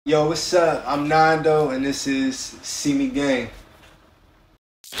Yo, what's up? I'm Nando, and this is Seeme Gang.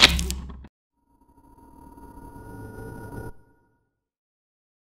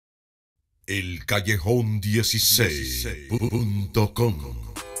 El Callejón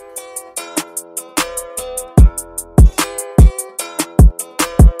 16.com.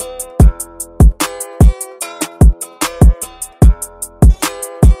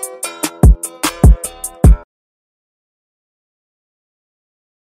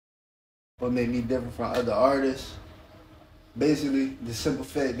 What made me different from other artists? Basically, the simple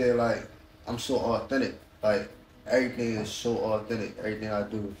fact that I'm so authentic. Like everything is so authentic. Everything I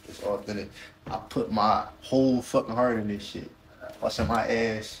do is authentic. I put my whole fucking heart in this shit. Busting my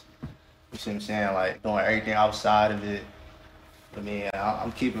ass. You see what I'm saying? Like doing everything outside of it. I mean,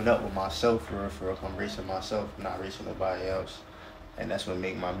 I'm keeping up with myself for real, for real. I'm racing myself, not racing nobody else. And that's what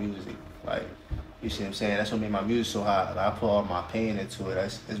make my music. Like, you see what I'm saying? That's what make my music so hot. Like, I put all my pain into it.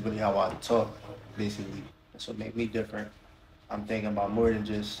 That's really how I talk, basically. That's what make me different. I'm thinking about more than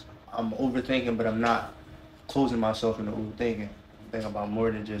just, I'm overthinking, but I'm not closing myself into overthinking. I'm thinking about more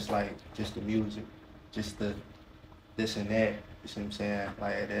than just the music, just the this and that. You see what I'm saying?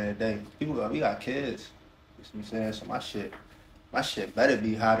 Like, at the end of the day, we got kids. You see what I'm saying? So my shit better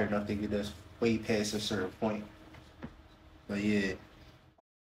be hot enough to get us way past a certain point. But yeah,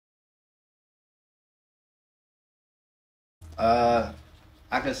 uh,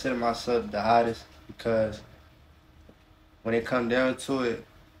 I consider myself the hottest because when it come down to it,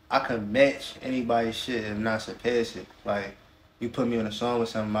 I can match anybody's shit and not surpass it. Like, you put me on a song with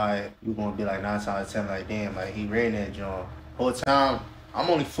somebody, you gonna be like 9 times out of 10, like, damn, like he ran that joint. Whole time, I'm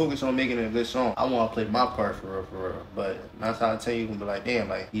only focused on making it a good song. I wanna play my part for real, for real. But 9 times out of 10, you gonna be like, damn,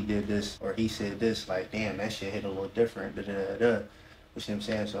 like he did this or he said this, like, damn, that shit hit a little different. Da da da da. You see what I'm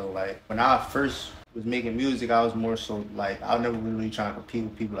saying? So like when I first was making music, I was more so like I was never really trying to compete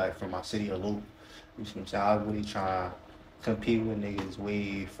with people like from my city or local. You see what I'm saying? I was really trying compete with niggas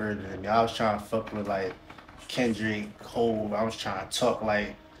way further than me. I was trying to fuck with like Kendrick, Cole. I was trying to talk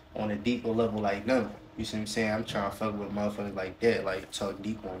like on a deeper level like them. You see what I'm saying? I'm trying to fuck with motherfuckers like that, like talk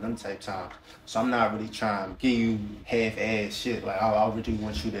deep on them type times. So I'm not really trying to give you half-ass shit. Like I really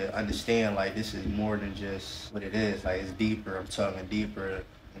want you to understand like this is more than just what it is. Like it's deeper. I'm talking deeper. You know what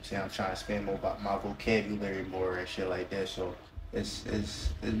I'm saying? I'm trying to spend more about my vocabulary more and shit like that. So it's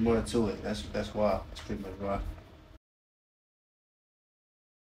more to it. That's why. That's pretty much why.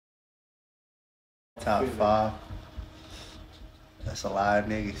 Top five. That's a lot of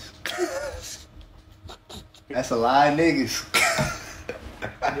niggas. That's a lot of niggas.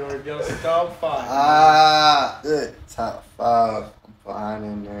 Your top five. Good. Top five. I'm flying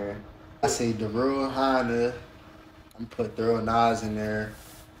in there. I say Daru Honda. I'm put Thorough Nas in there.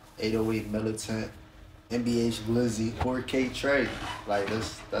 808 Militant. NBH Glizzy. 4K Trey. Like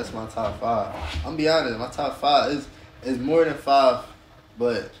that's my top five. I'm be honest, my top five is more than five,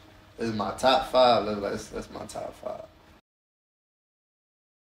 but it's my top five. That's my top five.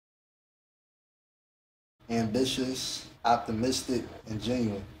 Ambitious, optimistic, and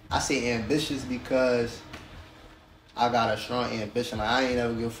genuine. I say ambitious because I got a strong ambition. Like, I ain't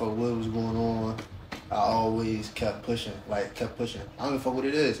ever give a fuck what was going on. I always kept pushing, kept pushing. I don't give a fuck what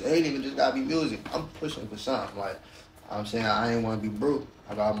it is. It ain't even just gotta be music. I'm pushing for something. Like, I'm saying I ain't want to be broke.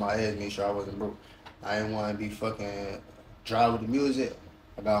 I got my head, make sure I wasn't broke. I ain't want to be fucking dry with the music.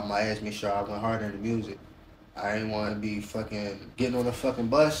 I got my ass, make sure I went hard in the music. I ain't want to be fucking getting on the fucking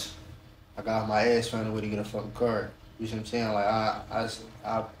bus. I got my ass finding a way to get a fucking car. You see what I'm saying? Like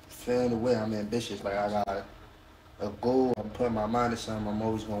I found a way. I'm ambitious. Like I got a goal. I'm putting my mind to something. I'm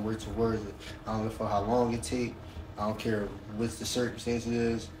always gonna work towards it. I don't give a fuck how long it take. I don't care what the circumstances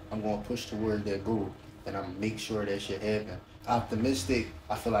is. I'm gonna push towards that goal, and I'm make sure that shit happen. Optimistic.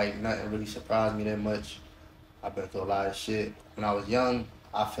 I feel like nothing really surprised me that much. I've been through a lot of shit. When I was young,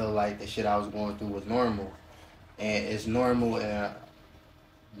 I feel like the shit I was going through was normal, and it's normal and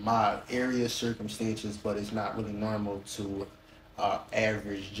my area circumstances, but it's not really normal to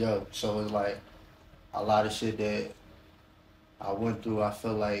average Joe. So it's like a lot of shit that I went through. I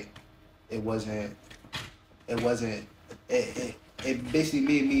feel like it wasn't. It wasn't. It basically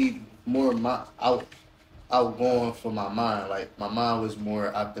made me more outgoing for my mind. Like my mind was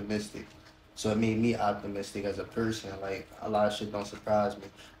more optimistic. So it made me optimistic as a person. Like a lot of shit don't surprise me.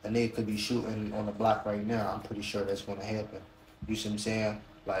 A nigga could be shooting on the block right now. I'm pretty sure that's gonna happen. You see what I'm saying?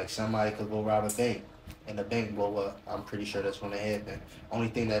 Like somebody could go rob a bank and the bank blow up. I'm pretty sure that's gonna happen. Only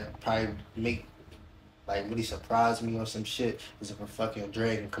thing that probably make like really surprise me or some shit is if a fucking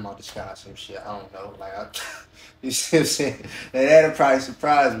dragon come out the sky or some shit. I don't know. You see what I'm saying? That'd probably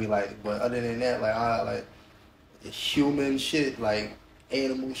surprise me. Like, but other than that, like I like human shit, like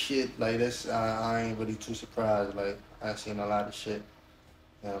animal shit, like this, I ain't really too surprised. Like I've seen a lot of shit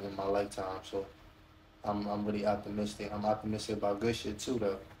in my lifetime, so I'm really optimistic. I'm optimistic about good shit too,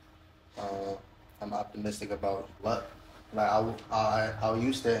 though. Uh, I'm optimistic about luck. Like I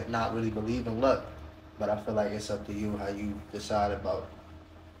used to not really believe in luck, but I feel like it's up to you how you decide about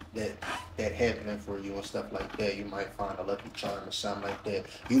that happening for you and stuff like that. You might find a lucky charm or something like that.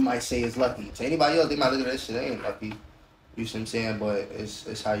 You might say it's lucky. To anybody else, they might look at that shit, they ain't lucky. You see what I'm saying? But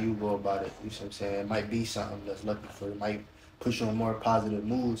it's how you go about it. You see what I'm saying? It might be something that's lucky for you. It might put you in more positive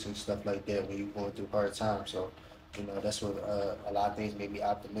moods and stuff like that when you're going through hard times. So, you know, that's what a lot of things make me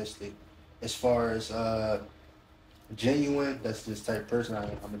optimistic. As far as genuine, that's just type of person I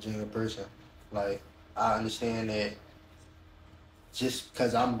am. I'm a genuine person. Like, I understand that just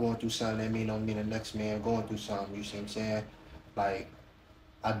because I'm going through something, that don't mean the next man going through something. You see what I'm saying? Like,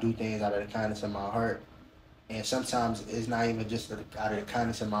 I do things out of the kindness of my heart. And sometimes it's not even just out of the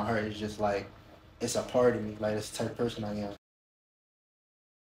kindness of my heart. It's just like, it's a part of me. Like, it's the type of person I am.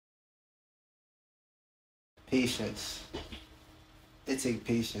 Patience. It takes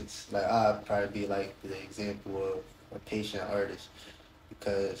patience. Like, I'd probably be like the example of a patient artist.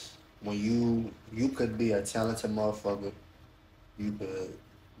 Because when you could be a talented motherfucker, you could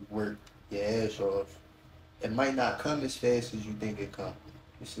work your ass off. It might not come as fast as you think it come.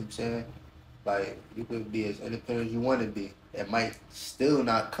 You see what I'm saying? Like, you could be as independent as you want to be. It might still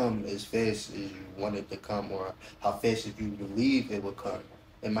not come as fast as you want it to come, or how fast as you believe it will come.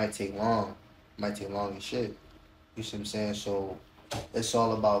 It might take long. It might take long as shit. You see what I'm saying? So it's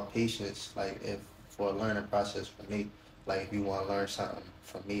all about patience. Like, if for a learning process for me, like if you want to learn something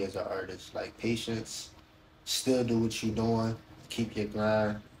from me as an artist, like patience, still do what you're doing, keep your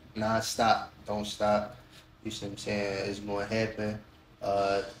grind, non-stop, don't stop. You see what I'm saying? It's going to happen.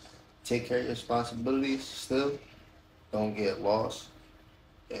 Take care of your responsibilities still. Don't get lost.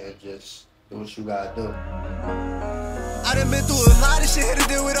 And just do what you got to do. I done been through a lot of shit, had to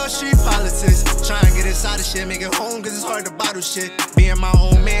deal with all street politics. Try and get inside of shit, make it home, cause it's hard to bottle shit. Being my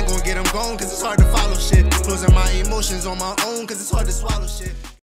own man, gon' get them gone, cause it's hard to follow shit. Closing my emotions on my own, cause it's hard to swallow shit.